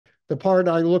the part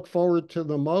I look forward to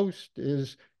the most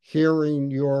is hearing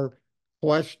your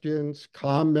questions,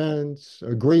 comments,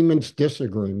 agreements,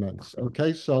 disagreements.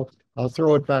 Okay, so I'll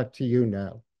throw it back to you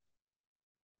now.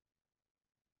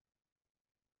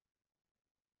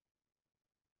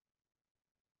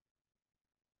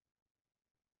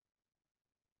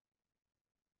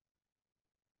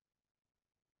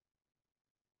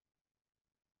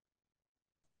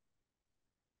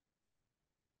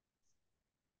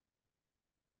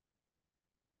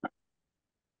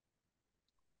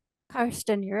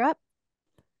 Karsten, you're up.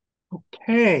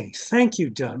 Okay, thank you,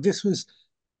 Doug. This was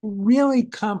really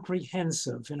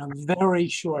comprehensive in a very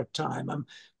short time. I'm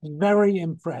very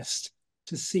impressed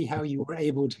to see how you were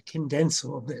able to condense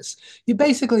all this. You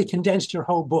basically condensed your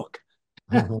whole book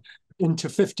into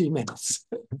 50 minutes,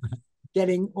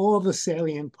 getting all the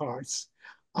salient parts.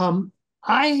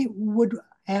 I would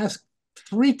ask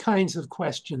three kinds of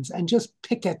questions and just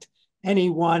pick at any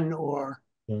one or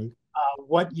Okay.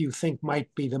 what you think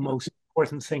might be the most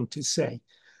important thing to say.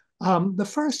 The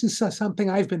first is something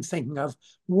I've been thinking of.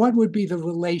 What would be the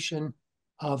relation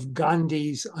of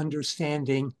Gandhi's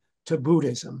understanding to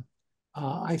Buddhism?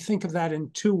 I think of that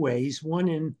in two ways. One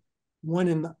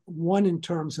in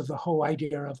terms of the whole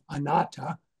idea of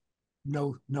anatta,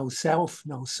 no self,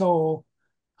 no soul.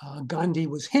 Gandhi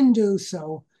was Hindu,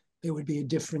 so there would be a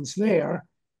difference there.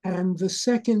 And the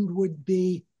second would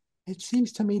be, it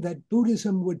seems to me that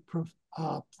Buddhism would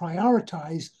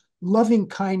prioritize loving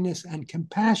kindness and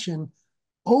compassion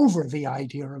over the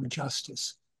idea of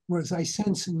justice. Whereas I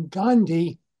sense in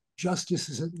Gandhi, justice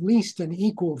is at least an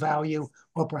equal value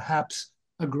or perhaps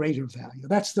a greater value.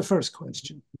 That's the first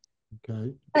question.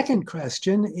 Okay. Second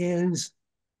question is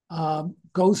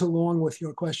goes along with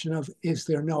your question of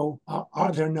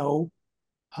are there no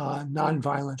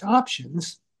nonviolent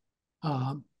options?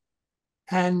 Um,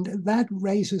 and that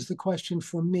raises the question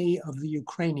for me of the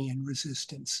Ukrainian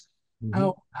resistance,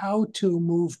 Mhm. how to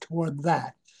move toward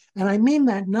that. And I mean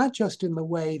that not just in the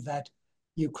way that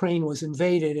Ukraine was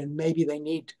invaded and maybe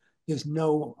there's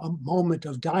no moment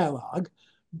of dialogue,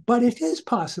 but it is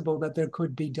possible that there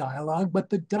could be dialogue, but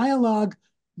the dialogue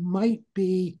might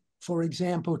be, for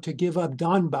example, to give up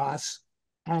Donbass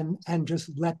and just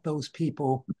let those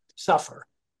people suffer.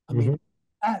 I mean,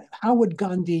 Mhm. how would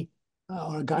Gandhi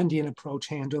or a Gandhian approach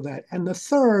handle that? And the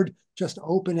third, just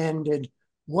open ended,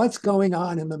 what's going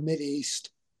on in the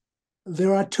Mideast?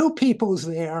 There are two peoples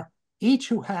there, each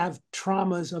who have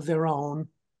traumas of their own.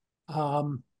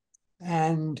 Um,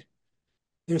 and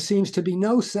there seems to be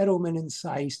no settlement in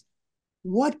sight.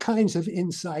 What kinds of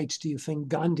insights do you think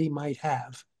Gandhi might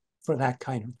have for that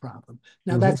kind of problem?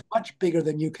 Now, Mhm. that's much bigger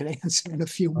than you can answer in a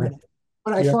few Uh, minutes,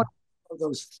 but I yeah. thought of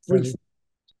those three Okay. things.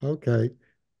 Okay.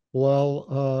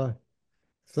 Well,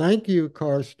 thank you,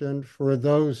 Karsten, for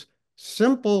those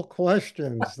simple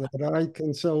questions that I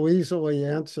can so easily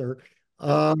answer.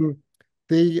 Um,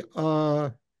 the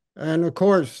and of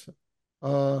course,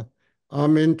 uh,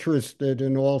 I'm interested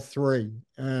in all three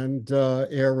and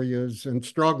areas and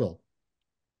struggle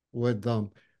with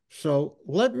them. So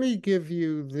let me give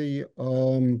you the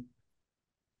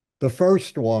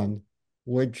first one,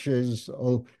 which is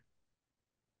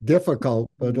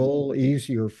difficult, but all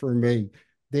easier for me.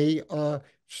 The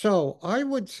so I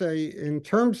would say, in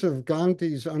terms of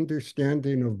Gandhi's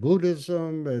understanding of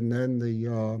Buddhism, and then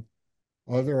the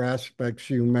other aspects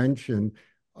you mentioned,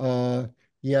 uh,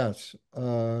 yes,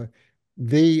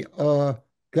 the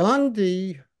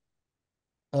Gandhi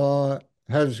uh,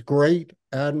 has great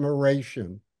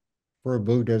admiration for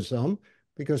Buddhism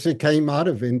because it came out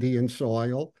of Indian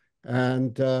soil.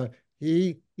 And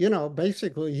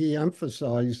basically he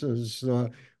emphasizes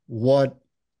what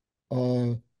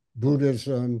uh,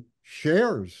 Buddhism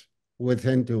shares with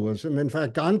Hinduism. In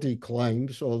fact, Gandhi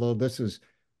claims, although this is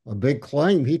a big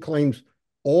claim, he claims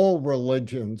all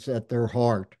religions at their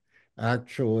heart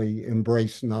actually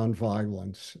embrace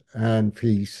nonviolence and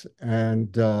peace.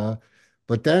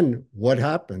 But then what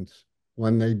happens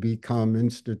when they become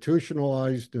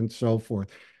institutionalized and so forth?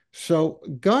 So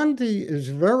Gandhi is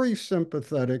very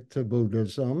sympathetic to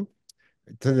Buddhism,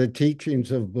 to the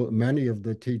teachings of many of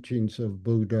the teachings of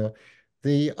Buddha.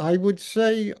 I would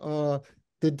say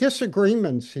the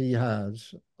disagreements he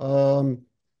has,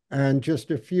 and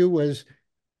just a few is,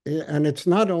 and it's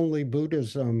not only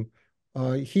Buddhism.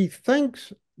 He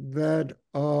thinks that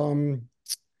uh,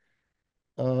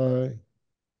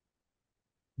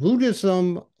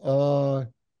 Buddhism, on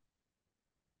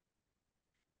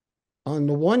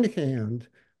the one hand,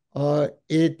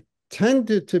 it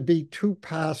tended to be too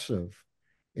passive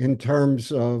in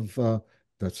terms of the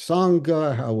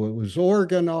Sangha, how it was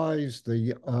organized,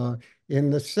 in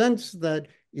the sense that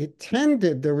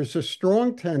there was a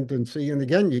strong tendency, and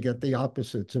again, you get the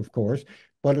opposites, of course,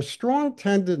 but a strong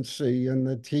tendency in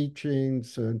the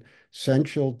teachings and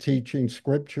essential teaching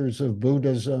scriptures of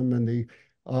Buddhism and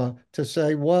to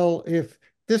say, well, if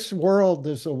this world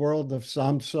is a world of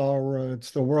samsara,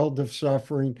 it's the world of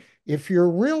suffering. If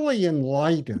you're really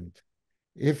enlightened,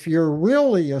 if you're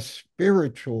really a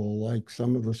spiritual, like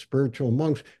some of the spiritual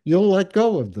monks, you'll let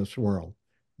go of this world,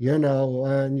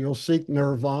 and you'll seek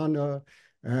nirvana.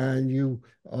 And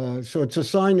so it's a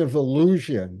sign of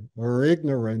illusion or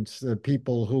ignorance that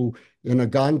people who, in a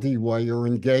Gandhi way, are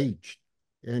engaged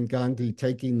in Gandhi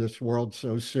taking this world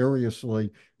so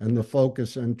seriously and the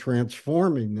focus on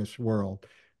transforming this world.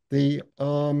 The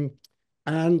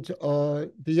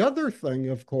the other thing,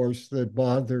 of course, that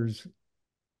bothers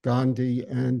Gandhi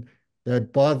and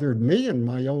that bothered me in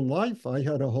my own life. I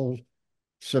had a whole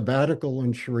sabbatical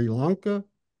in Sri Lanka,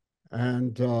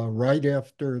 and right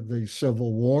after the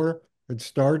Civil War had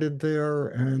started there,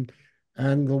 and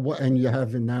you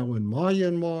have it now in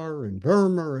Myanmar and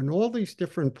Burma and all these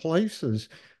different places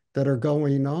that are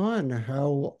going on.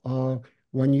 How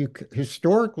when you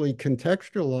historically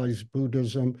contextualize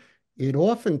Buddhism, it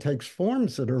often takes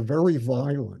forms that are very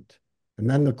violent. And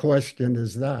then the question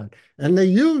is that, and they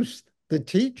use the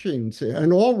teachings,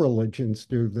 and all religions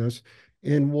do this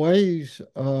in ways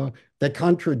that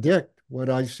contradict what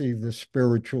I see the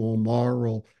spiritual,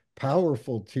 moral,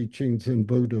 powerful teachings in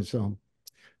Buddhism.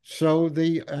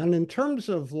 And in terms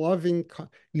of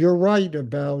you're right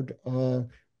about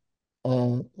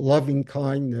loving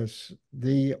kindness,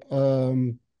 the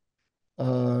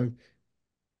uh,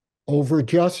 over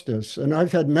justice. And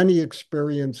I've had many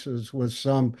experiences with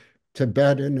some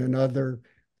Tibetan and other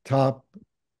top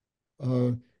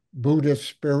uh, Buddhist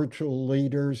spiritual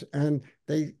leaders, and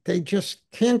they just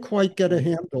can't quite get a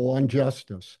handle on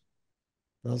justice.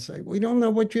 They'll say, we don't know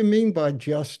what you mean by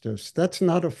justice. That's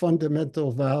not a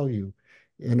fundamental value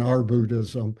in our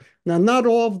Buddhism. Now, not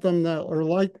all of them that are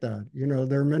like that.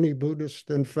 There are many Buddhists,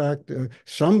 in fact,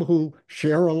 some who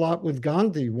share a lot with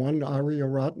Gandhi. One, Arya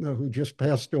Ratna, who just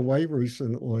passed away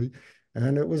recently,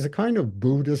 and it was a kind of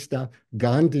Buddhist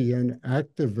Gandhian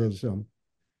activism.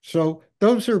 So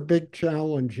those are big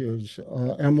challenges.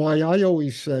 And why I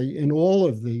always say in all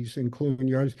of these, including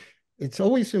yours, it's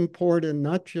always important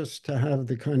not just to have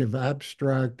the kind of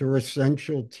abstract or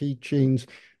essential teachings,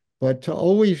 but to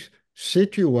always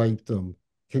situate them,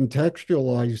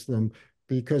 contextualize them,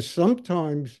 because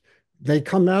sometimes they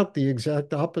come out the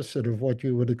exact opposite of what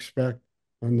you would expect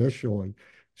initially.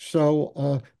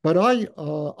 But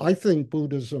I think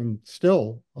Buddhism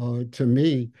still, to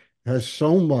me, has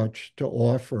so much to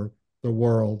offer the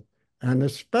world, and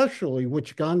especially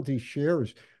which Gandhi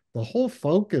shares, the whole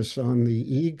focus on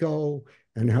the ego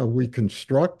and how we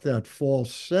construct that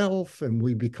false self and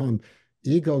we become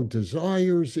ego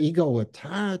desires, ego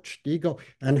attached,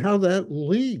 and how that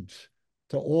leads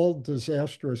to all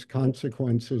disastrous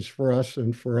consequences for us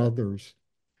and for others.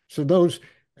 So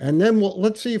and then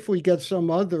let's see if we get some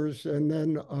others. And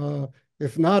then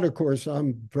if not, of course,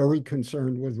 I'm very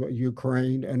concerned with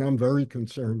Ukraine, and I'm very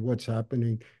concerned what's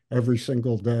happening every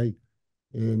single day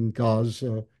in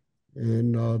Gaza,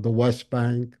 in the West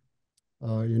Bank,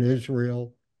 in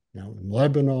Israel, in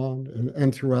Lebanon,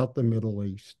 and throughout the Middle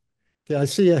East. Okay, I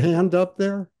see a hand up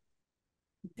there.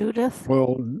 Judith?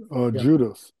 Well, Yeah.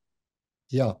 Judith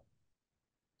Yeah.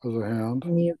 has a hand.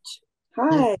 Mute. Yeah.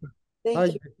 Hi, thank Hi.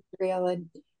 you, Gabrielle. I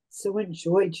so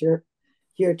enjoyed your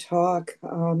talk.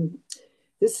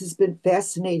 This has been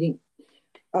fascinating.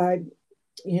 I,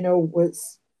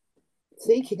 was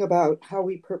thinking about how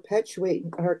we perpetuate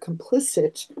and are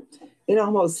complicit and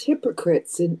almost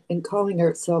hypocrites in calling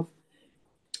ourselves,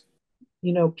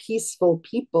 peaceful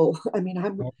people. I mean,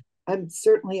 I'm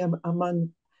certainly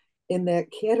among in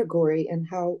that category, and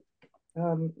how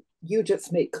you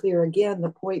just made clear again the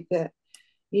point that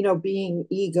being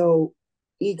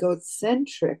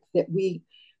egocentric, that we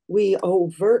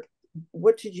overt.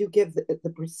 What did you give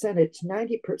the percentage?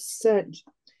 90%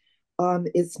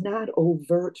 is not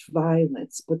overt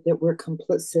violence, but that we're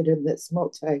complicit in this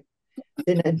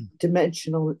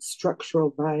multi-dimensional and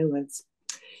structural violence.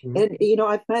 And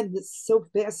I find this so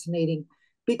fascinating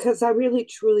because I really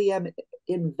truly am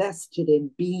invested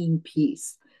in being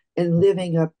peace and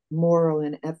living a moral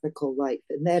and ethical life,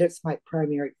 and that is my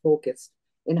primary focus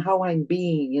in how I'm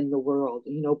being in the world.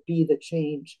 Be the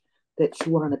change that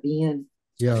you want to be in.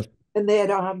 Yes. And that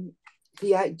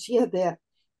the idea that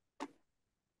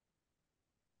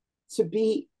to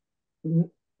be the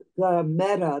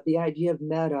idea of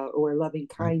metta or loving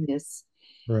kindness,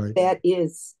 Right. that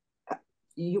is,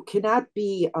 you cannot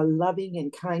be a loving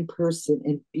and kind person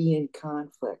and be in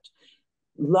conflict.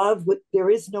 there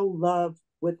is no love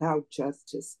without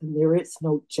justice, and there is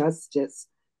no justice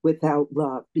without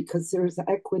love, because there's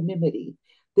equanimity.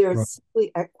 Right. There's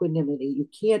simply equanimity. You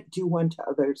can't do unto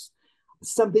others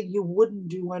something you wouldn't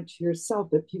do unto yourself.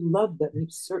 If you love them, you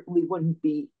certainly wouldn't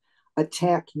be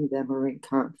attacking them or in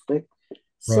conflict.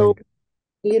 So, Right.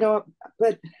 you know,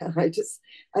 but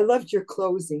I loved your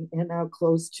closing, and I'll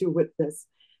close too with this.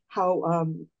 How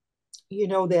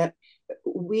that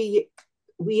we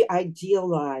we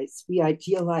idealize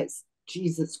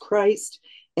Jesus Christ,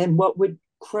 and what would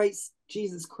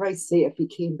Jesus Christ say if he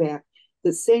came back?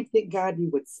 The same thing Gandhi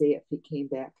would say if he came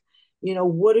back.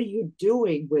 What are you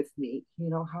doing with me?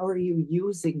 How are you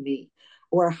using me?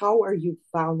 Or how are you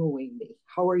following me?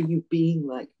 How are you being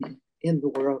like me in the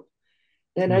world?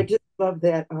 And I Right. just love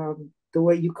that, the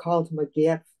way you called him a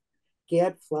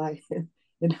gadfly,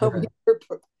 and how he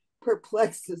Yeah.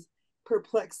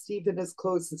 perplexed even his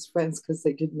closest friends because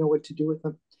they didn't know what to do with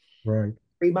him. Right.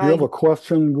 Do you have Remind a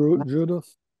question,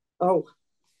 Judith? Oh,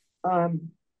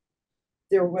 um,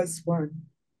 there was one.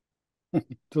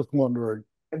 Just wondering.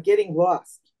 I'm getting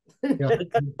lost. Yeah.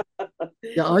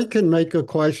 Yeah, I can make a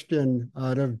question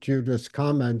out of Judith's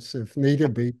comments if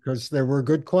needed be, because there were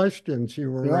good questions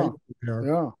you were Yeah, raising there.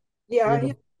 yeah, Yeah, I You am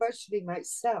know, questioning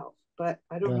myself, but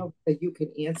I don't yeah, know that you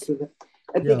can answer them.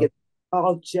 I think yeah, it's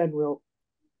all general,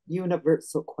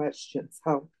 universal questions.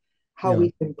 How yeah,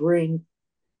 we can bring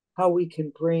how we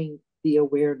can bring the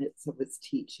awareness of his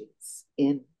teachings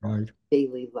in right,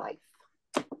 daily life.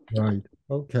 right.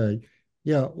 Okay.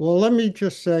 Yeah. Well, let me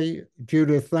just say,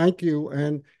 Judith, thank you.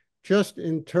 And just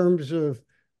in terms of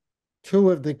two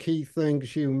of the key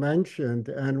things you mentioned,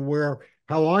 and where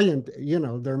how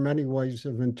there are many ways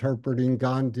of interpreting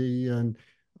Gandhi and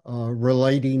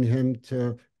relating him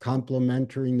to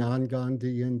complementary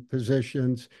non-Gandhian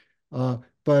positions. Uh,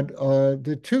 but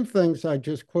the two things I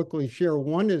just quickly share,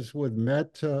 one is with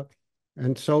metta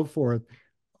and so forth.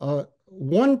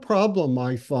 One problem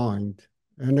I find,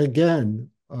 and again,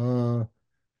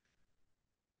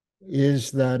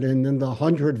 is that in the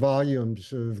 100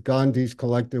 volumes of Gandhi's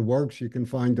collected works, you can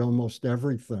find almost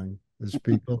everything, as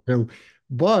people do.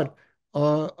 But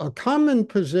a common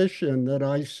position that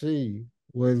I see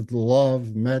with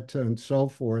love, metta, and so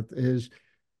forth is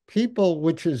people,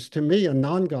 which is to me a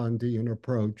non-Gandhian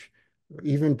approach,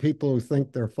 even people who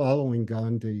think they're following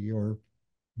Gandhi or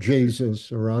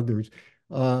Jesus or others,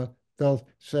 uh, they'll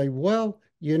say, well,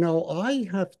 I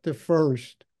have to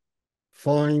first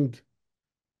find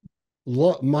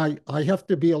I have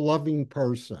to be a loving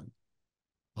person.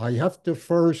 I have to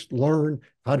first learn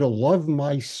how to love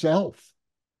myself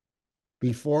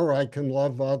before I can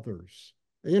love others.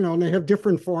 And they have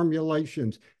different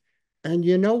formulations. And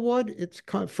you know what?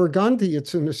 For Gandhi,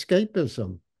 it's an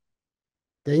escapism.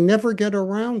 They never get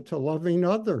around to loving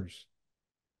others.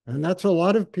 And that's a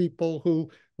lot of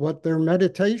people what their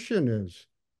meditation is.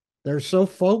 They're so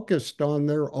focused on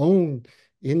their own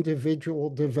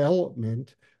individual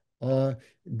development uh,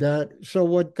 for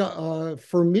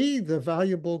me, the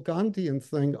valuable Gandhian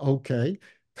thing, okay,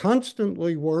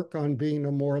 constantly work on being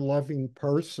a more loving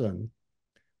person.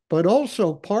 But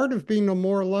also part of being a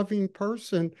more loving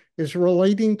person is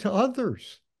relating to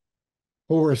others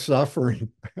who are suffering.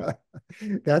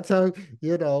 That's how,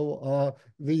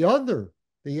 the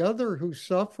other who's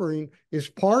suffering is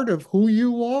part of who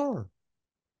you are,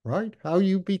 right? How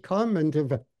you become and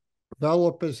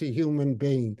develop as a human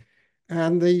being.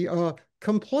 And the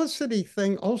complicity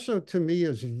thing also to me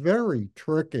is very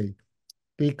tricky,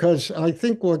 because I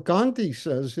think what Gandhi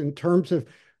says in terms of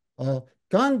uh,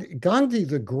 Gandhi,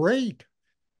 the great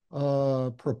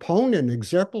proponent,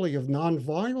 exemplary of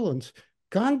nonviolence,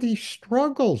 Gandhi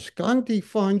struggles. Gandhi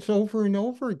finds over and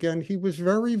over again he was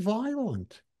very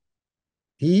violent.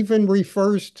 He even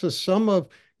refers to some of,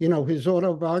 his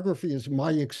autobiography as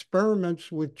my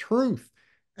experiments with truth.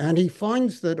 And he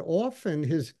finds that often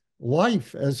his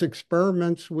life as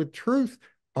experiments with truth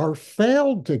are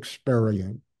failed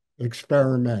experiments.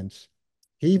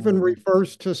 He even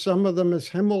refers to some of them as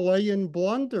Himalayan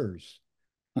blunders.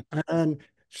 And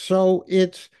so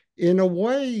it's, in a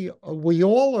way, we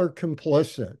all are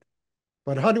complicit.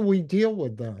 But how do we deal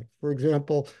with that?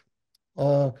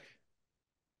 Uh,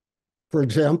 for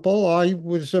example, I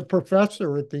was a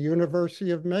professor at the University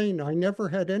of Maine. I never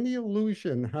had any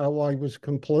illusion how I was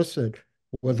complicit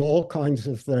with all kinds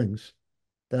of things,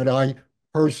 that I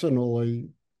personally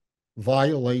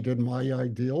violated my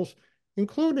ideals,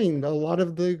 including a lot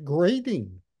of the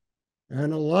grading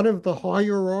and a lot of the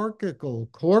hierarchical,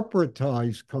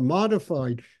 corporatized,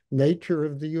 commodified nature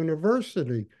of the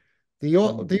university. The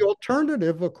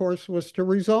alternative, of course, was to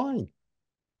resign,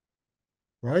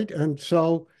 right? And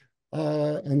so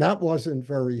and that wasn't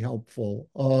very helpful.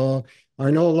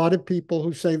 I know a lot of people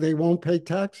who say they won't pay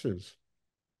taxes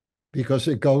because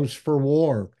it goes for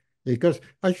war. Because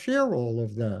I share all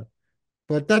of that,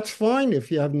 but that's fine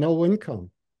if you have no income,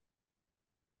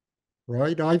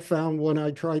 right? I found when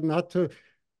I tried not to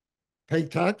pay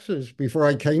taxes before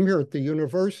I came here at the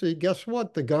university, guess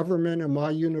what? The government and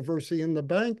my university and the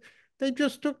bank, they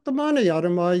just took the money out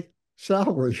of my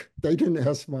salary. They didn't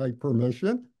ask my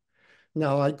permission.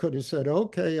 Now I could have said,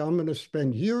 okay, I'm going to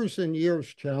spend years and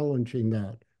years challenging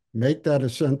that, make that a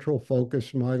central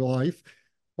focus of my life.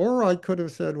 Or I could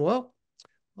have said, well,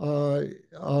 uh,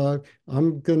 uh,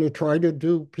 I'm going to try to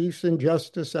do peace and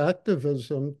justice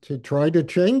activism to try to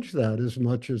change that as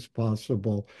much as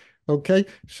possible. Okay,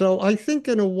 so I think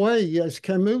in a way, as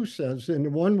Camus says,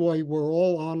 in one way, we're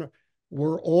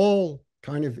all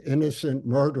kind of innocent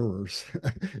murderers.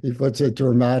 He puts it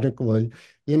dramatically.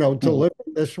 You know, to Mhm. live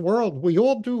in this world, we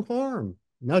all do harm,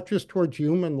 not just towards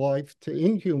human life, to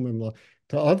inhuman life,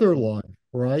 to other life,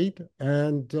 right?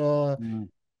 And Mm.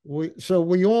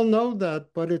 we all know that,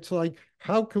 but it's like,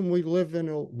 how can we live in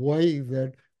a way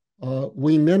that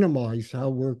we minimize how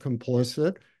we're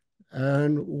complicit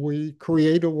and we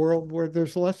create a world where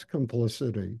there's less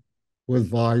complicity with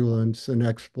violence and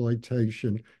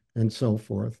exploitation and so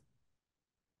forth?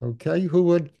 Okay, who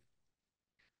would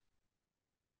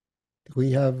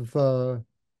we have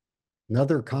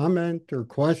another comment or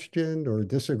question or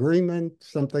disagreement,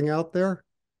 something out there?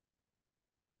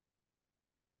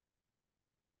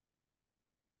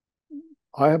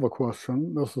 I have a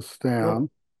question. This is Sure. Stan.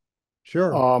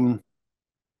 Sure. Um,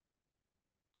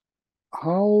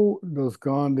 how does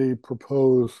Gandhi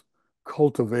propose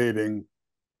cultivating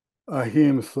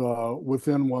ahimsa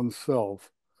within oneself?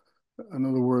 In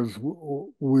other words,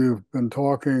 we've been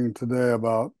talking today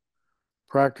about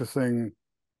practicing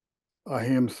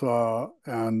ahimsa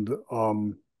and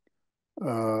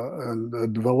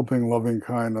developing loving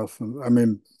kindness, and I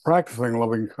mean practicing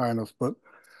loving kindness. But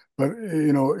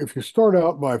you know, if you start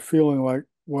out by feeling like,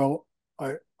 well,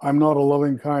 I'm not a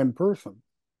loving kind person,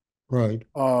 Right.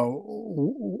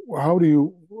 how do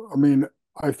you? I mean,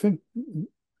 I think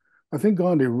I think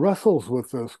Gandhi wrestles with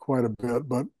this quite a bit,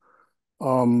 but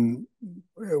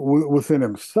within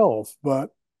himself.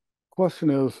 But question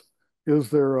is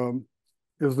there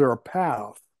is there a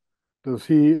path? Does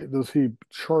he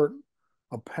chart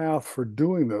a path for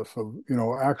doing this of, you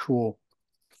know, actual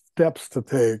steps to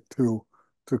take to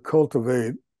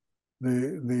cultivate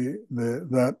the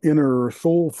that inner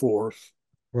soul force,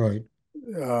 Right.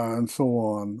 and so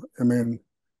on? I mean,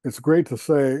 it's great to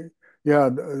say, yeah,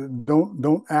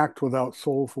 don't act without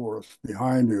soul force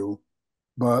behind you,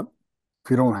 but if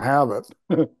you don't have it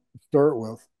to start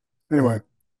with, anyway, Right.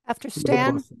 After good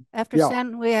Stan, question. after Yeah,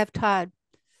 Stan, we have Todd.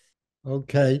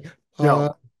 Okay. yeah.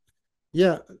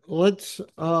 Yeah, let's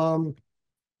uh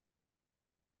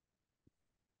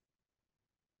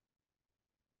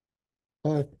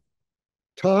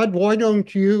Todd, why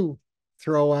don't you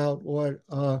throw out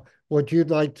what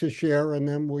you'd like to share, and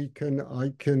then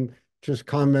I can just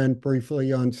comment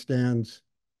briefly on Stan's.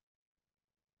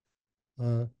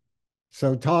 Uh,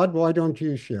 so Todd, why don't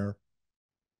you share?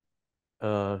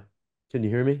 Uh, can you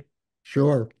hear me?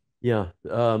 Sure. Yeah.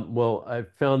 Well,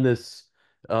 I've found this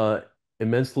uh,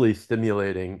 immensely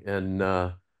stimulating, and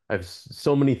I have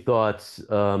so many thoughts.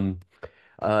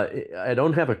 I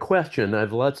don't have a question. I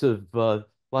have lots of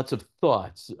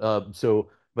thoughts.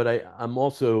 But I'm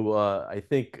also I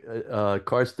think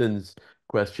Karsten's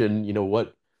question. You know,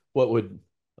 what would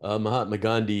Mahatma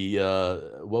Gandhi,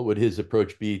 what would his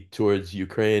approach be towards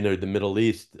Ukraine or the Middle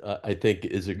East? I think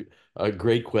is a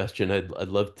great question. I'd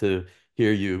love to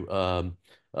hear you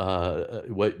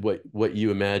what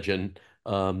you imagine.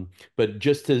 But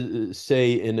just to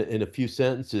say in a few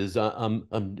sentences,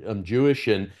 I'm Jewish,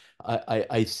 and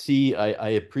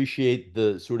I appreciate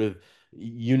the sort of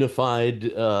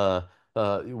unified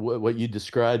what you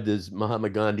described as Mahatma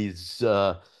Gandhi's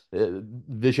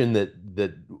vision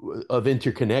that of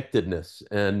interconnectedness,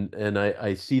 and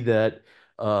I see that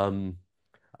um,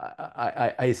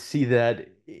 I see that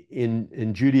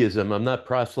in Judaism. I'm not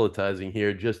proselytizing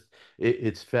here. Just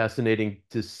it's fascinating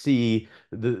to see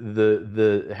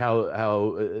the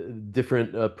how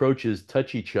different approaches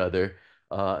touch each other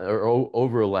or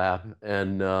overlap.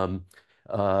 And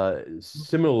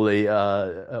similarly,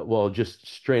 well, just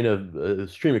stream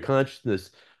of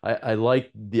consciousness. I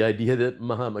like the idea that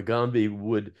Mahatma Gandhi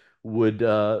would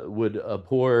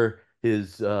abhor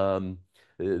his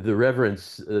the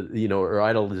reverence, you know, or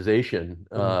idolization,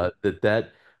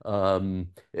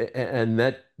 and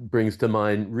that brings to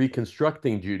mind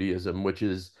reconstructing Judaism, which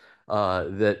is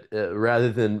that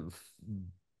rather than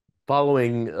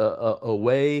following a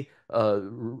way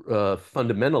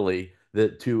fundamentally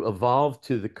that to evolve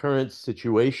to the current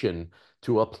situation,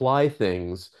 to apply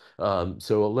things.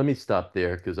 So let me stop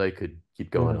there because I could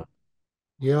keep going on.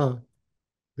 Yeah.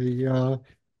 The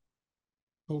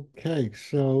okay,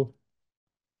 so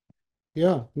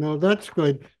yeah, no, that's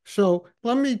good. So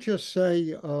let me just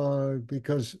say,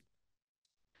 because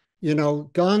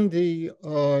Gandhi,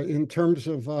 in terms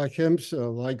of ahimsa,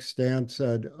 like Stan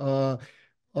said, uh,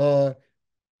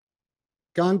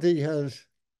 Gandhi has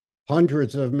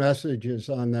hundreds of messages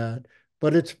on that,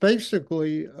 but it's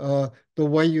basically the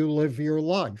way you live your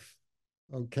life.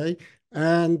 Okay,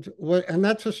 and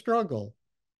that's a struggle.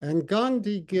 And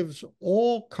Gandhi gives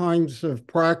all kinds of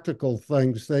practical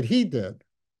things that he did.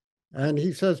 And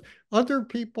he says other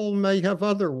people may have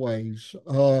other ways.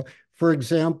 For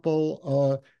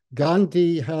example,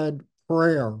 Gandhi had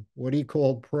prayer, what he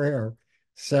called prayer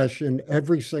session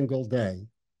every single day.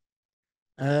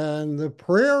 And the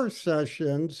prayer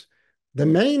sessions, the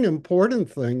main important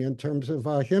thing in terms of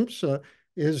ahimsa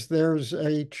is there's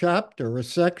a chapter, a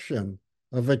section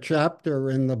of a chapter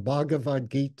in the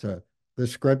Bhagavad Gita, the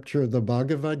scripture, the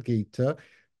Bhagavad Gita,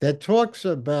 that talks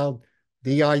about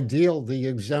the ideal, the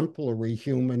exemplary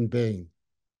human being,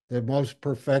 the most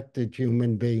perfected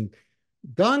human being.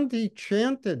 Gandhi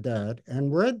chanted that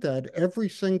and read that every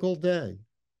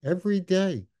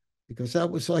day, because that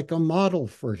was like a model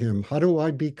for him. How do I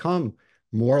become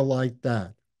more like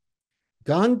that?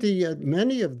 Gandhi, at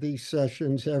many of these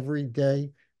sessions every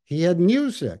day, he had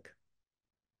music.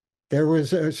 There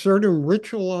was a certain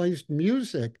ritualized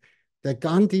music that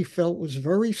Gandhi felt was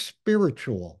very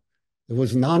spiritual. It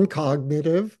was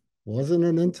non-cognitive, wasn't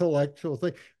an intellectual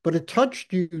thing, but it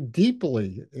touched you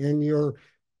deeply in your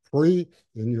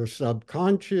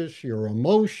subconscious, your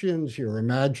emotions, your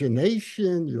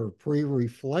imagination, your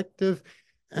pre-reflective,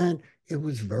 and it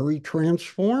was very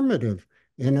transformative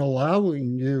in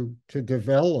allowing you to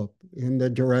develop in the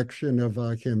direction of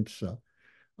ahimsa.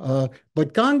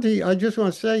 But Gandhi, I just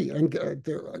want to say, and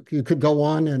you could go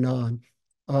on and on.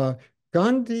 Uh,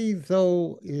 Gandhi,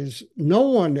 though, is no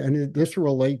one, and this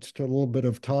relates to a little bit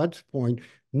of Todd's point,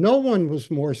 no one was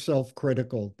more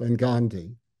self-critical than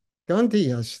Gandhi. Gandhi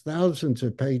has thousands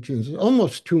of pages,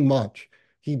 almost too much.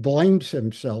 He blames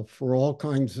himself for all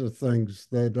kinds of things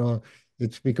that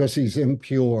it's because he's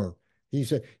impure.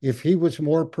 If he was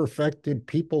more perfected,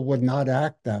 people would not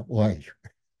act that way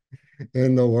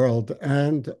in the world.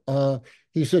 And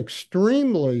he's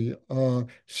extremely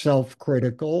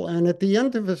self-critical. And at the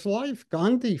end of his life,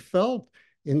 Gandhi felt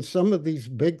in some of these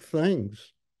big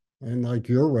things, and like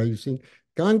you're raising,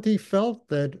 Gandhi felt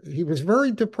that he was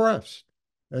very depressed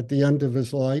at the end of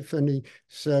his life. And he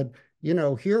said,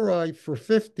 here for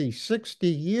 50, 60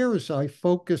 years, I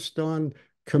focused on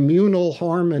communal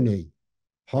harmony,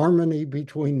 harmony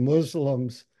between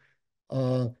Muslims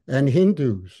and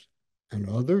Hindus and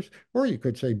others, or you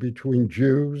could say between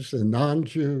Jews and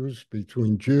non-Jews,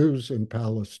 between Jews and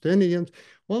Palestinians.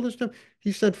 Well, this stuff.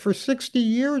 He said, for 60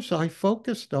 years, I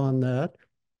focused on that,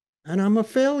 and I'm a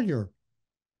failure.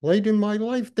 Late in my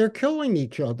life, they're killing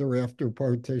each other after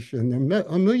partition.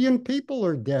 A million people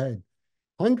are dead.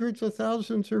 Hundreds of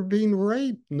thousands are being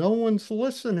raped. No one's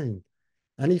listening.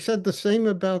 And he said the same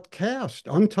about caste,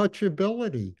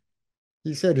 untouchability.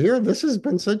 He said, here, this has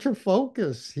been such a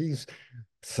focus. He's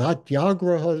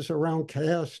satyagrahas around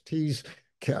caste. He's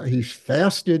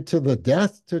fasted to the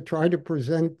death to try to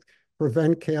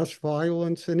prevent caste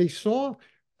violence. And he saw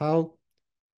how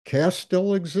caste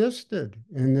still existed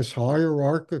in this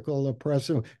hierarchical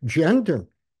oppressive gender.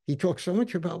 He talks so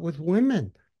much about with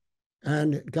women.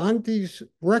 And Gandhi's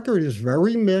record is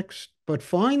very mixed, but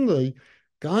finally,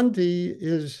 Gandhi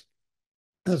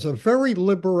has a very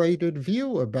liberated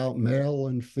view about male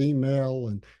and female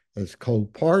and as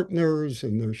co-partners,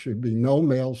 and there should be no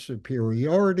male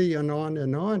superiority, and on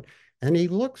and on. And he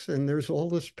looks, and there's all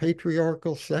this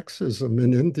patriarchal sexism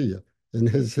in India,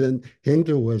 in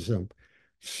Hinduism.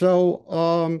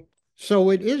 So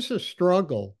it is a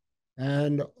struggle,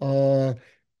 and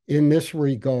in this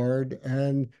regard,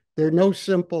 and there are no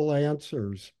simple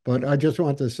answers. But I just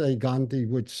want to say, Gandhi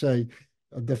would say,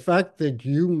 the fact that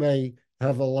you may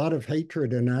have a lot of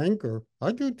hatred and anger.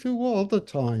 I do too all the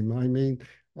time. I mean,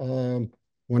 um,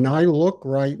 when I look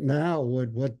right now at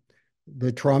what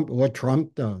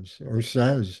Trump does or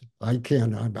says, I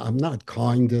can't. I'm not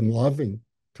kind and loving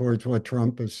towards what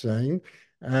Trump is saying,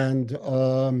 and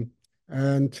um,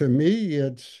 and to me,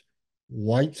 it's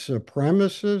white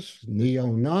supremacist,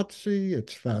 neo-Nazi.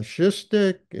 It's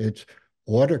fascistic. It's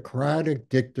autocratic,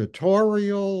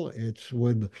 dictatorial. It's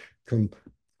with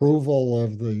approval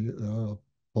of the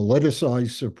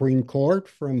politicized Supreme Court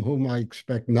from whom I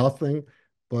expect nothing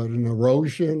but an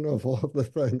erosion of all the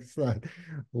things that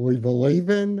we believe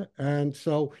in. And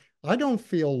so I don't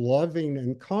feel loving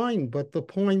and kind, but the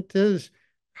point is,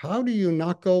 how do you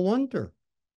not go under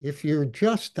if you're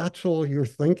just, that's all you're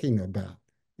thinking about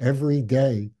every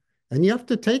day? And you have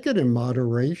to take it in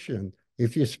moderation.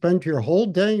 If you spend your whole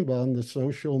day on the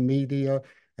social media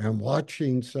and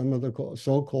watching some of the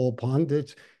so-called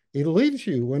pundits, it leaves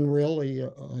you in really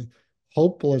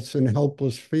hopeless and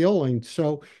helpless feelings.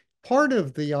 So part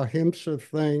of the ahimsa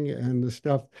thing and the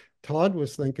stuff Todd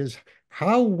was thinking is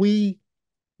how we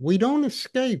don't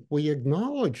escape. We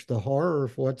acknowledge the horror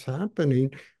of what's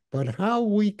happening, but how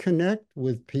we connect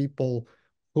with people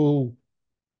who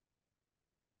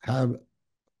have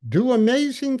do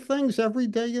amazing things every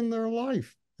day in their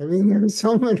life. I mean, there's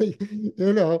so many,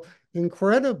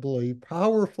 incredibly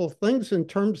powerful things in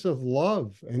terms of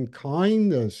love and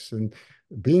kindness and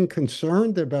being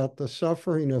concerned about the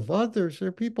suffering of others. There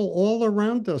are people all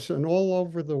around us and all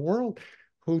over the world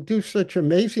who do such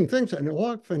amazing things and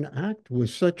often act with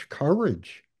such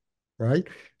courage, right?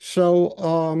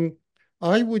 So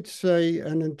I would say,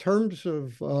 and in terms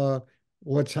of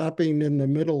what's happening in the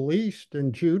Middle East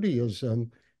and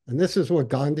Judaism, and this is what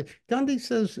Gandhi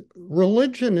says,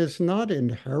 religion is not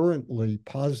inherently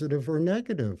positive or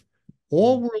negative.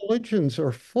 All religions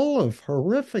are full of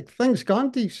horrific things.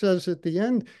 Gandhi says at the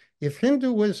end, if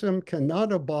Hinduism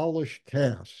cannot abolish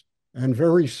caste, and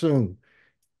very soon,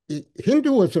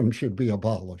 Hinduism should be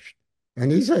abolished.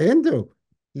 And he's a Hindu.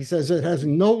 He says it has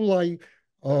no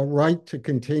right to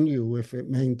continue if it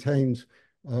maintains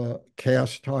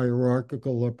caste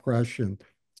hierarchical oppression.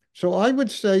 So I would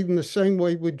say in the same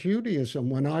way with Judaism,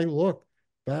 when I look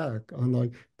back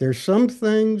on there's some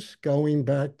things going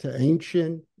back to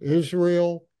ancient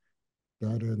Israel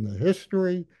that in the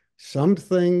history, some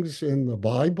things in the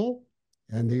Bible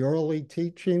and the early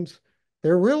teachings,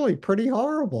 they're really pretty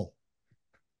horrible.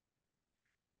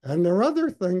 And there are other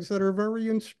things that are very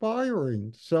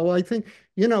inspiring. So I think,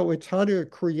 it's how to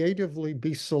creatively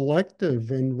be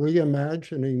selective in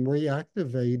reimagining,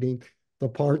 reactivating the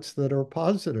parts that are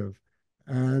positive.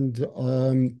 And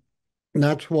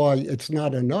that's why it's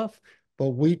not enough, but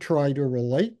we try to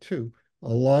relate to a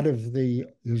lot of the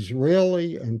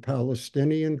Israeli and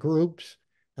Palestinian groups,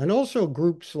 and also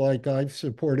groups like I've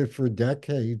supported for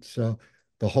decades, the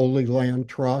Holy Land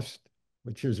Trust,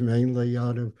 which is mainly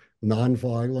out of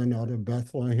nonviolent out of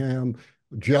Bethlehem,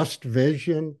 Just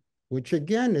Vision, which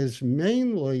again is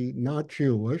mainly not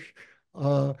Jewish,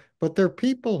 but they're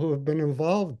people who have been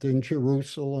involved in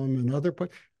Jerusalem and other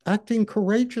places, acting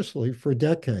courageously for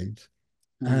decades.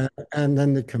 And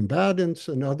then the combatants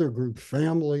and other group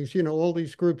families, all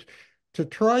these groups, to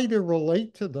try to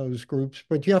relate to those groups,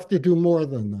 but you have to do more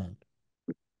than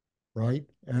that, right?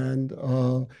 And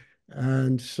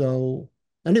so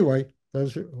anyway,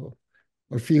 those are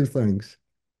a few things.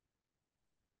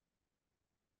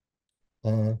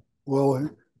 Well,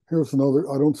 here's another.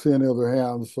 I don't see any other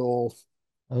hands, so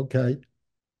Okay.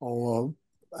 I'll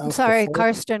I'm ask sorry, the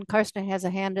first. Karsten has a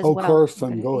hand as Oh, well.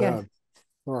 Karsten, go Yeah. ahead.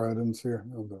 Sorry, I didn't see her.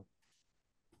 Okay.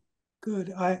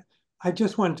 Good. I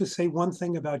just wanted to say one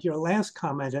thing about your last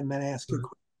comment and then ask you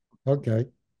Okay.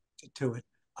 to it.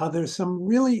 There's some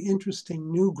really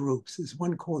interesting new groups. There's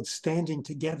one called Standing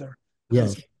Together,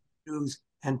 Yes. Jews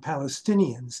and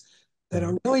Palestinians, that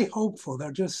are really hopeful.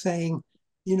 They're just saying,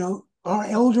 our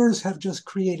elders have just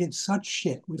created such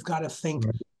shit. We've got to think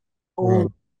Right.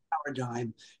 whole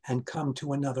paradigm and come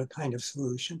to another kind of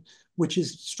solution, which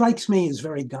strikes me as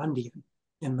very Gandhian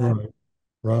in that. Right.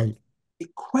 Right.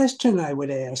 The question I would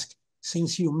ask,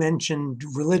 since you mentioned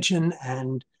religion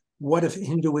and what if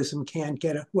Hinduism can't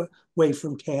get away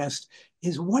from caste,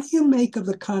 is what do you make of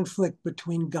the conflict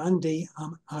between Gandhi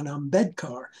and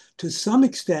Ambedkar? To some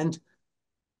extent,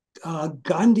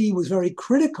 Gandhi was very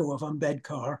critical of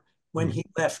Ambedkar when he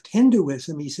left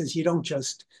Hinduism. He says you don't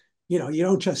just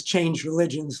change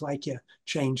religions like you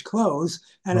change clothes.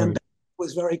 And Right. Ambedkar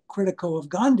was very critical of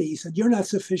Gandhi. He said you're not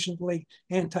sufficiently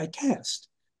anti-caste.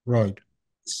 Right.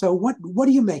 So what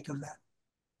do you make of that?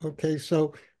 Okay,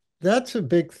 so that's a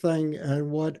big thing. And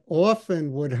what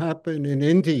often would happen in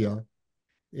India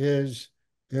is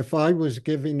if I was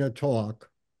giving a talk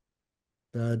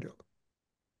that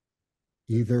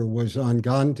either was on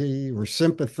Gandhi or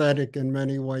sympathetic in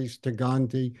many ways to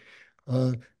Gandhi,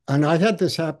 uh, and I had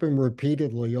this happen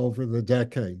repeatedly over the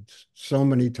decades, so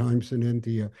many times in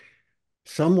India,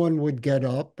 someone would get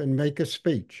up and make a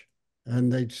speech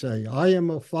and they'd say, I am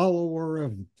a follower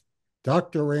of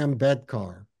Dr.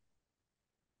 Ambedkar.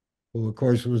 who, of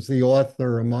course, was the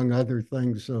author, among other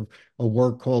things, of a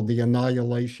work called The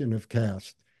Annihilation of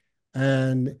Caste.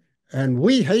 And and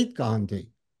we hate Gandhi.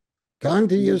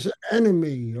 Gandhi is an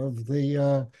enemy of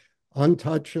the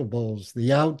untouchables,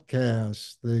 the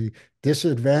outcasts, the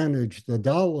disadvantaged, the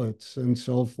Dalits, and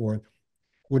so forth.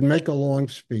 Would make a long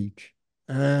speech.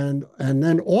 And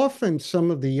then often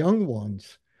some of the young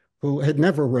ones who had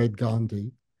never read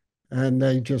Gandhi, and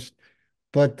they just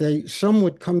but they some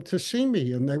would come to see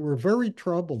me and they were very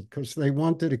troubled because they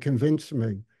wanted to convince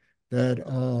me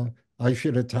that I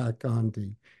should attack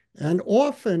Gandhi. And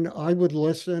often I would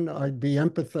listen, I'd be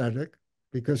empathetic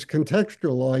because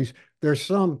contextualize, there's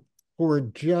some who are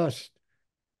just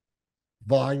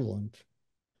violent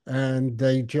and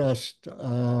they just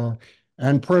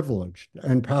and privileged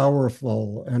and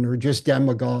powerful and are just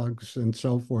demagogues and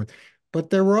so forth. But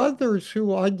there were others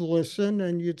who I'd listen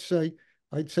and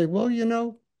I'd say,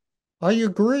 well, I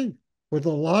agree with a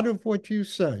lot of what you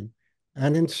say.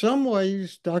 And in some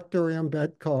ways, Dr.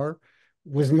 Ambedkar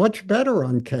was much better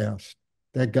on caste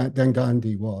than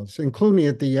Gandhi was, including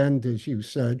at the end, as you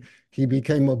said, he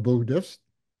became a Buddhist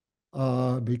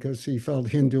because he felt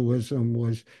Hinduism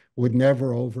would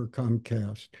never overcome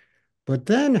caste. But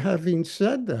then, having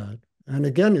said that, and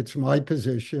again, it's my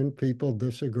position, people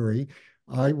disagree,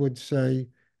 I would say,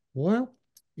 well,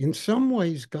 in some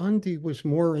ways, Gandhi was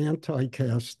more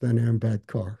anti-caste than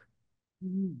Ambedkar.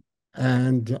 Mm.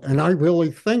 And I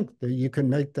really think that you can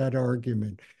make that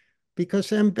argument because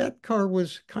Ambedkar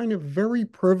was kind of very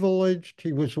privileged.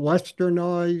 He was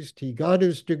westernized. He got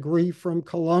his degree from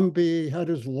Columbia. He had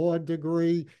his law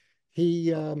degree.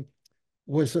 He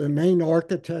was the main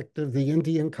architect of the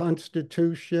Indian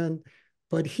Constitution,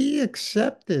 but he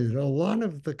accepted a lot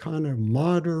of the kind of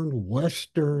modern,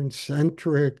 Western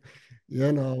centric,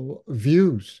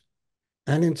 views.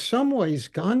 And in some ways,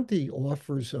 Gandhi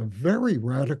offers a very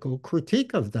radical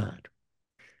critique of that.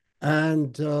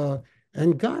 And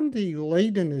and Gandhi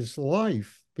late in his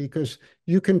life, because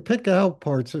you can pick out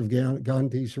parts of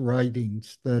Gandhi's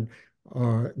writings that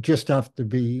just have to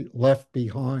be left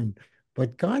behind.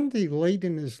 But Gandhi late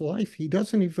in his life, he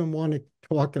doesn't even want to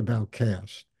talk about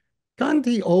caste.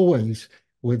 Gandhi always,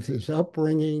 with his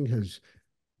upbringing, his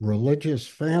religious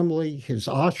family, his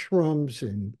ashrams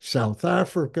in South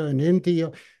Africa and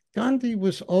India. Gandhi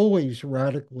was always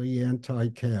radically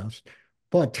anti-caste,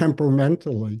 but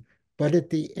temperamentally. But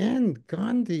at the end,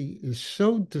 Gandhi is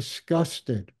so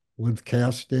disgusted with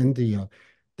caste India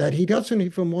that he doesn't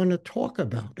even want to talk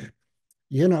about it.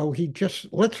 He just,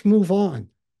 let's move on.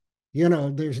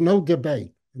 There's no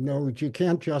debate. In other words, you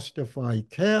can't justify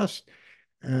caste.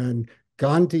 And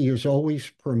Gandhi is always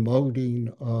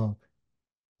promoting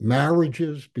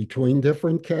marriages between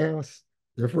different castes,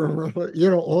 different,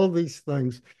 all these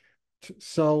things.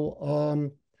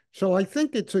 So, so I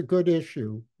think it's a good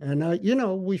issue, and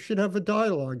we should have a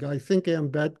dialogue. I think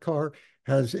Ambedkar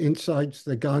has insights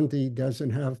that Gandhi doesn't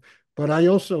have, but I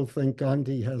also think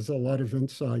Gandhi has a lot of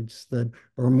insights that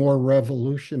are more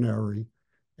revolutionary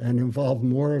and involve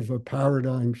more of a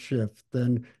paradigm shift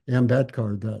than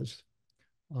Ambedkar does.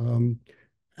 Um,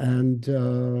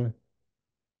 and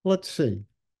let's see.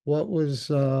 What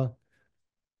was uh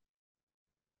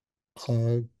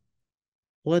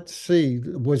let's see.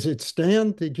 Was it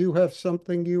Stan? Did you have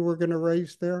something you were going to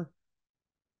raise there?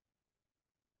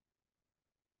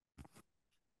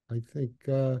 I think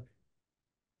then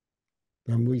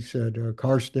we said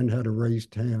Karsten had a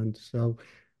raised hand, so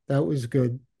that was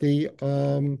good. The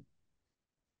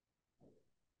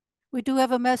We do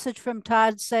have a message from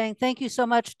Todd saying, thank you so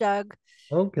much, Doug.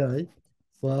 Okay.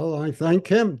 Well, I thank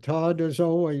him. Todd has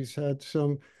always had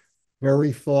some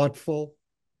very thoughtful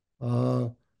uh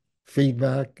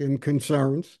feedback and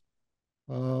concerns.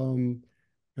 Um,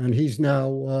 and he's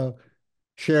now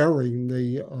chairing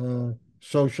the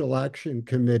Social Action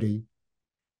Committee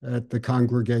at the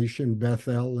congregation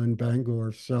Bethel in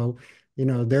Bangor. So,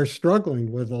 they're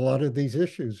struggling with a lot of these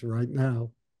issues right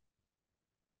now.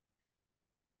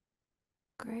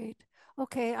 Great.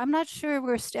 Okay, I'm not sure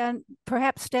where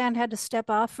perhaps Stan had to step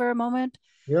off for a moment,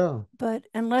 Yeah. but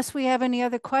unless we have any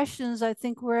other questions, I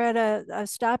think we're at a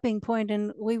stopping point,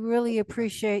 and we really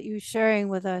appreciate you sharing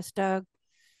with us, Doug.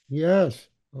 Yes.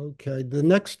 Okay. The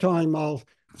next time I'll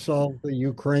solve the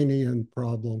Ukrainian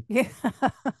problem. Yeah.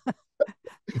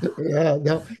 Yeah.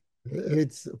 No,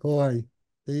 it's boy,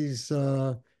 these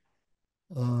um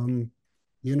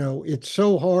it's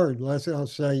so hard. I'll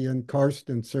say, and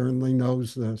Karsten certainly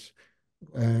knows this,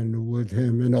 and with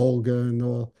him and Olga and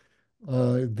all,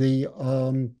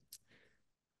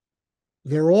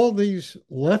 there are all these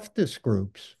leftist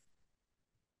groups,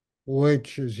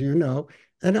 which, as you know,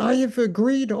 And I have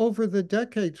agreed over the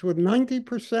decades with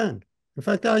 90%. In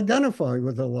fact, I identify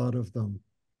with a lot of them.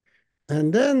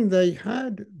 And then they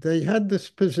had this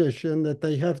position that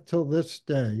they have till this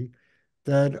day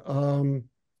that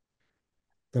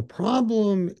the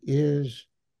problem is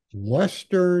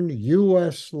Western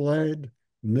US led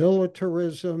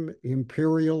militarism,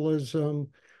 imperialism.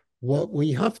 What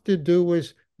we have to do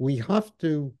is we have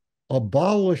to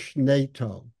abolish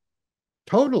NATO,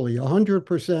 totally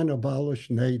 100% abolish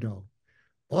NATO,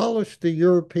 abolish the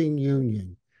European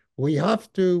Union. We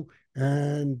have to,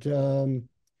 and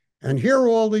here are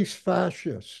all these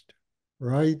fascists,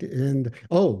 right? And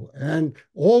all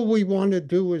we want to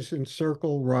do is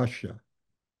encircle Russia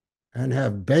and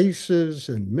have bases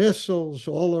and missiles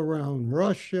all around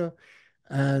Russia.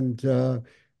 And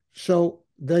so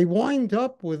they wind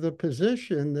up with a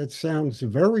position that sounds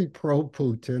very pro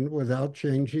Putin without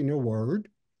changing a word.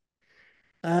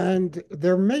 And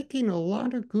they're making a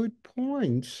lot of good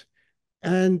points.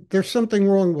 And there's something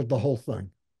wrong with the whole thing.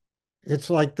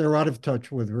 It's like they're out of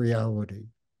touch with reality.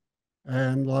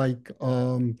 And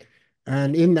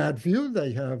and in that view,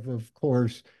 they have, of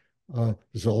course,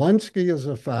 Zelensky is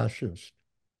a fascist.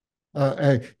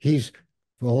 He's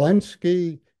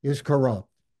Zelensky is corrupt.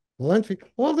 Zelensky,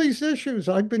 all these issues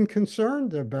I've been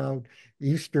concerned about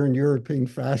Eastern European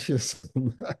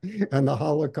fascism and the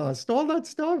Holocaust, all that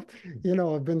stuff,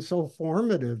 have been so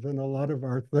formative in a lot of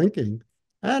our thinking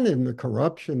and in the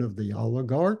corruption of the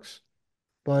oligarchs.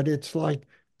 But it's like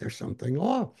there's something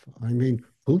off. I mean,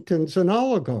 Putin's an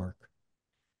oligarch.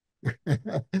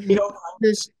 You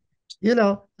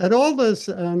know, And all this,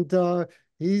 and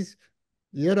he's,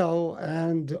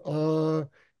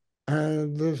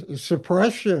 and the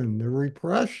suppression, the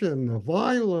repression, the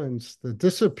violence, the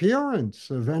disappearance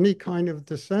of any kind of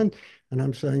dissent. And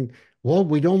I'm saying, well,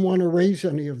 we don't want to raise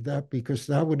any of that because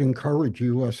that would encourage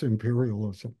US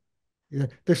imperialism. Yeah,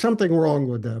 there's something wrong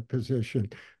with that position.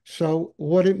 So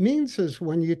what it means is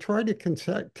when you try to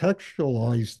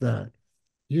contextualize that,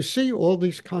 you see all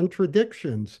these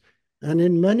contradictions. And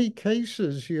in many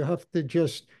cases, you have to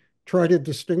just try to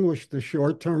distinguish the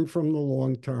short term from the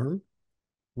long term,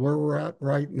 where we're at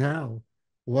right now.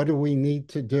 What do we need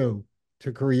to do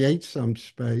to create some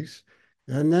space?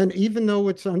 And then, even though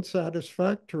it's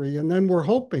unsatisfactory, and then we're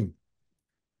hoping,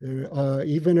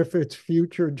 even if it's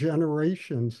future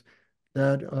generations,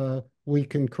 that we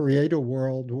can create a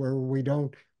world where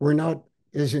we're not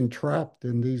as entrapped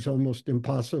in these almost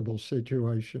impossible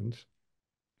situations.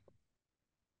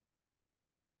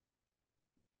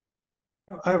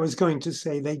 I was going to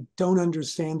say they don't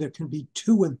understand there can be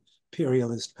two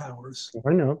imperialist powers.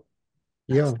 I know.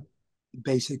 That's Yeah. the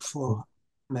basic flaw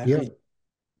in that Yeah. reading.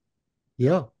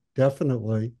 Yeah.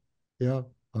 Definitely. Yeah.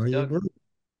 I Doug, agree.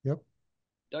 Yep.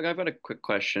 Doug, I've got a quick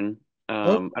question. I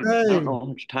don't Okay. know how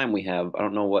much time we have. I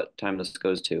don't know what time this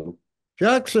goes to.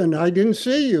 Jackson, I didn't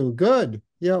see you. Good.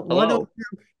 Yeah. Why don't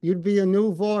Hello. you'd be a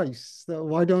new voice? So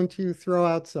why don't you throw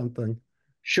out something?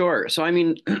 Sure. So, I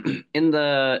mean, in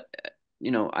the,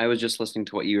 I was just listening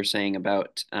to what you were saying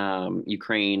about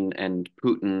Ukraine and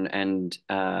Putin and,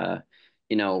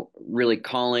 really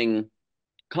calling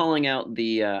out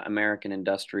the American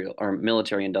industrial or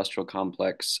military industrial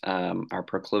complex, our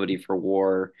proclivity for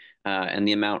war, and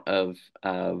the amount of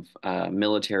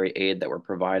military aid that we're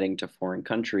providing to foreign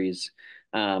countries.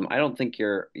 I don't think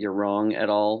you're wrong at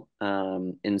all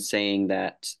in saying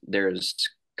that there's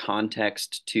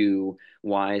context to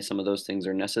why some of those things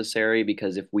are necessary.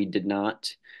 Because if we did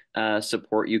not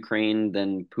support Ukraine,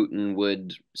 then Putin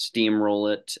would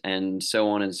steamroll it, and so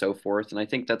on and so forth. And I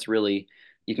think that's really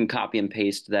you can copy and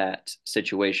paste that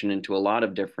situation into a lot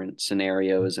of different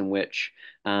scenarios in which,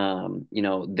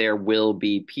 there will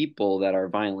be people that are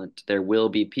violent. There will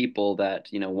be people that,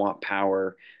 want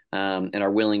power, and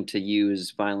are willing to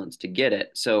use violence to get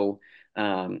it. So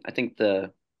I think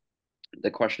the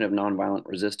question of nonviolent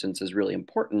resistance is really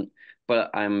important.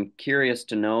 But I'm curious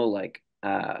to know, like,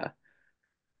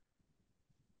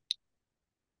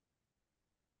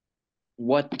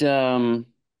 what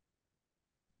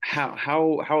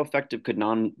how effective could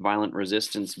nonviolent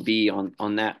resistance be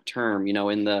on that term,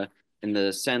 in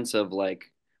the sense of, like,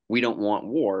 we don't want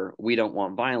war, we don't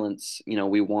want violence,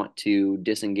 we want to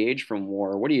disengage from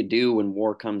war. What do you do when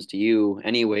war comes to you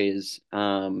anyways,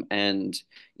 and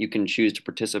you can choose to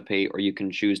participate or you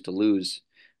can choose to lose?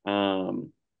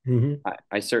 um, Hmm.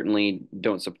 I certainly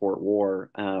don't support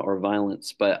war or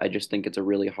violence, but I just think it's a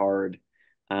really hard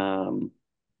um,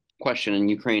 question, and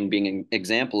Ukraine being an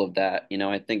example of that.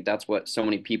 I think that's what so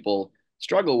many people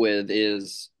struggle with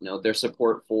is, their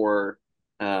support for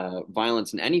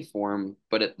violence in any form,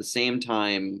 but at the same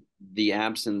time, the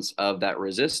absence of that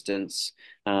resistance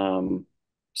um,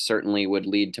 certainly would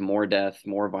lead to more death,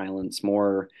 more violence,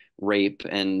 more rape,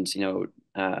 and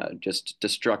just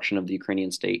destruction of the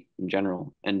Ukrainian state in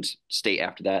general, and state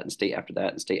after that, and state after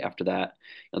that, and state after that.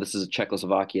 This is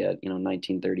Czechoslovakia,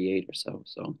 1938 or so.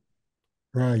 So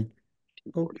Right.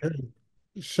 Okay.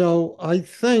 So I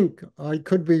think I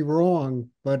could be wrong,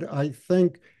 but I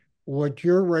think what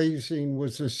you're raising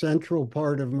was a central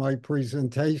part of my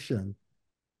presentation.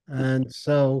 And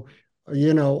so,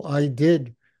 I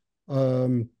did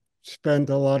um, spend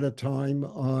a lot of time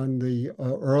on the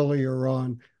earlier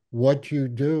on what you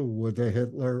do with a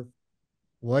Hitler,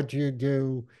 what you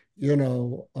do,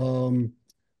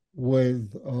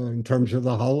 with in terms of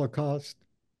the Holocaust.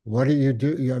 What do you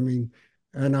do? I mean,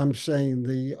 and I'm saying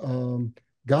the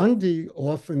Gandhi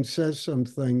often says some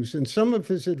things, and some of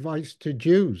his advice to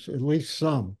Jews, at least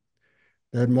some,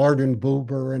 that Martin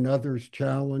Buber and others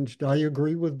challenged. I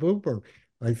agree with Buber.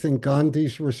 I think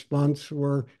Gandhi's response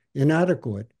were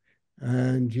inadequate.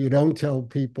 And you don't tell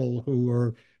people who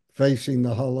are facing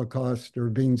the Holocaust or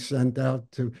being sent out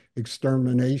to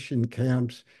extermination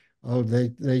camps, oh,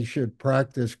 they should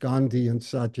practice Gandhi and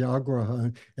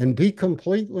Satyagraha and be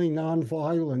completely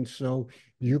nonviolent so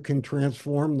you can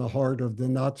transform the heart of the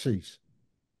Nazis.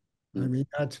 I mean,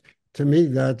 to me,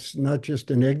 that's not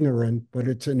just an ignorant, but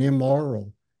it's an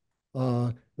immoral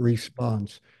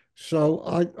response. So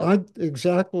I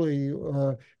exactly,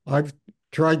 I've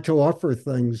tried to offer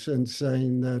things and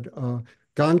saying that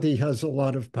Gandhi has a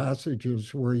lot of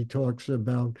passages where he talks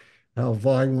about how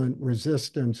violent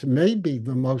resistance may be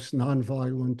the most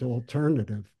nonviolent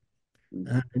alternative,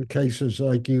 and in cases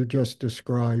like you just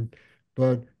described,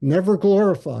 but never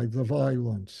glorify the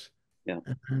violence yeah,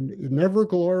 and never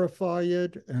glorify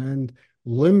it and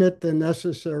limit the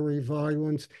necessary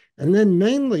violence, and then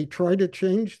mainly try to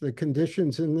change the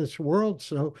conditions in this world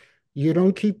so you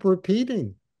don't keep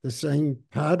repeating the same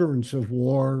patterns of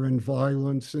war and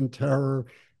violence and terror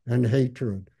and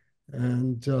hatred.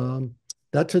 And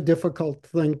that's a difficult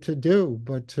thing to do,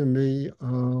 but to me,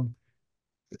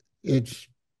 it's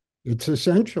it's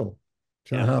essential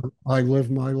to yeah. how I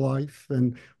live my life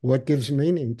and what gives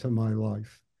meaning to my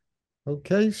life.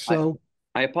 Okay, I, so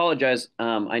I apologize.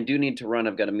 I do need to run.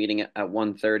 I've got a meeting at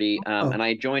 1:30. oh, And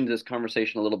I joined this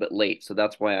conversation a little bit late, so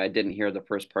that's why I didn't hear the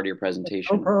first part of your no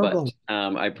presentation. But problem.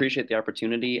 I appreciate the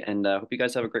opportunity, and hope you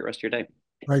guys have a great rest of your day.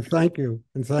 I thank you,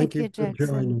 and thank Thank you you, for Jackson.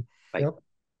 joining. Bye. Yep.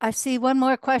 I see one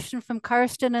more question from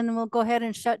Karsten, and then we'll go ahead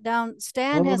and shut down.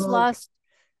 Stan has Uh, lost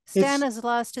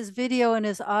It's his video and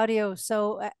his audio.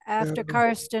 So after uh,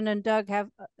 Karsten and Doug have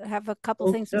a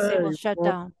couple things to say, we'll okay. shut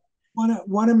Well, down.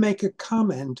 want to make a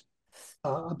comment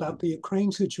about the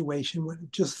Ukraine situation.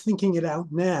 Just thinking it out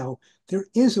now, there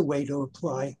is a way to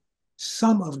apply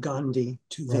some of Gandhi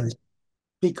to this right.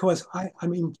 because I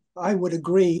mean I would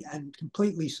agree and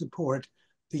completely support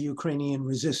the Ukrainian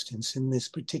resistance in this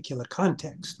particular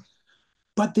context.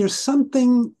 But there's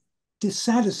something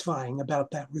dissatisfying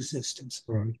about that resistance.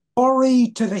 Right.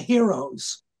 Glory to the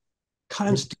heroes, Yeah,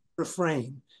 constant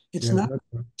refrain. It's yeah, not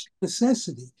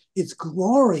necessity. It's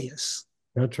glorious.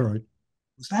 that's right.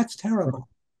 That's terrible.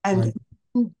 I,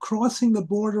 And crossing the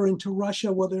border into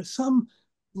Russia, well, there's some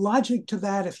logic to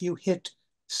that if you hit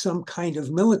some kind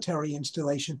of military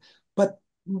installation, but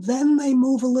then they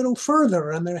move a little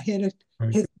further and they're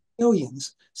right. hit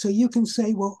civilians. So you can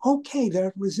say, well, okay,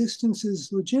 their resistance is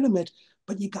legitimate,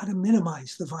 but you got to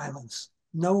minimize the violence.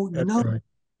 That's No right.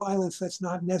 violence that's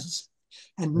not necessary,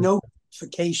 and That's no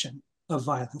justification of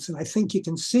violence. And I think you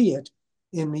can see it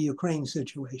in the Ukraine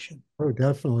situation. Oh,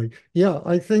 definitely. Yeah,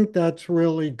 I think that's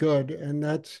really good. And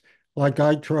that's like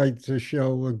I tried to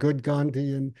show a good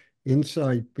Gandhian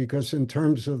insight because, in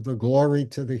terms of the glory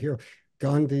to the hero,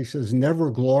 Gandhi says, never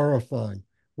glorify.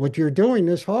 What you're doing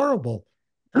is horrible.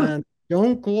 And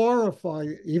don't glorify,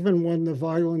 even when the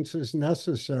violence is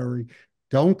necessary.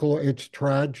 Don't go, it's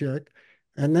tragic.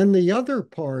 And then the other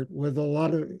part with a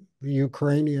lot of the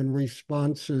Ukrainian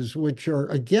responses, which are,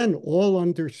 again, all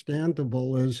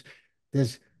understandable, is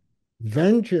this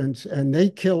vengeance, and they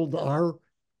killed our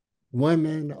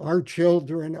women, our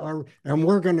children, and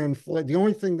we're going to inflict. The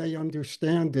only thing they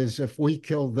understand is if we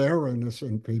kill their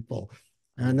innocent people,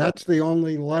 and that's the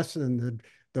only lesson that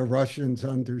the Russians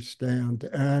understand.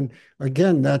 And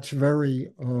again, that's very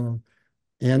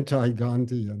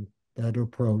anti-Gandhian, that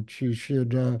approach. You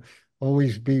should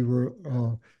always be,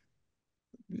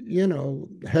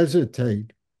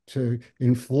 hesitate to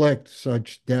inflict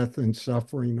such death and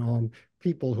suffering on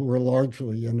people who are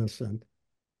largely innocent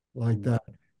like that.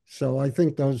 So I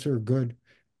think those are good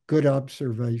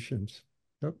observations.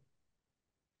 Yep.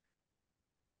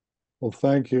 Well,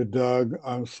 thank you, Doug.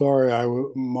 I'm sorry,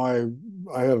 my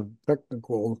I had a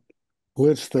technical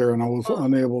glitch there and I was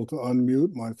unable to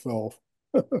unmute myself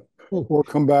or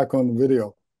come back on the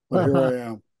video. But here I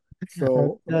am.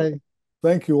 So Okay.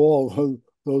 thank you all,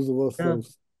 those of us that Yeah. have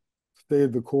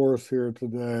stayed the course here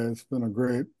today. It's been a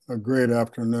great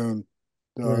afternoon,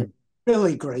 Great. Doug.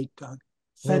 Really great, Doug.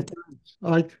 Well,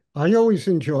 I always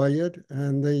enjoy it,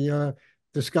 and the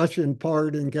discussion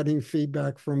part and getting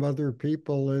feedback from other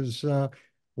people is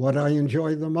what I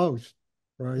enjoy the most,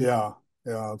 right? Yeah,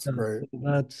 yeah, it's great.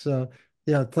 That's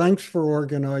yeah. Thanks for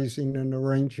organizing and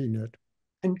arranging it.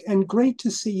 And great to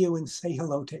see you and say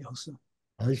hello to Ilsa.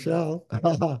 I shall.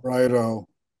 Righto.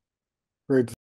 Great to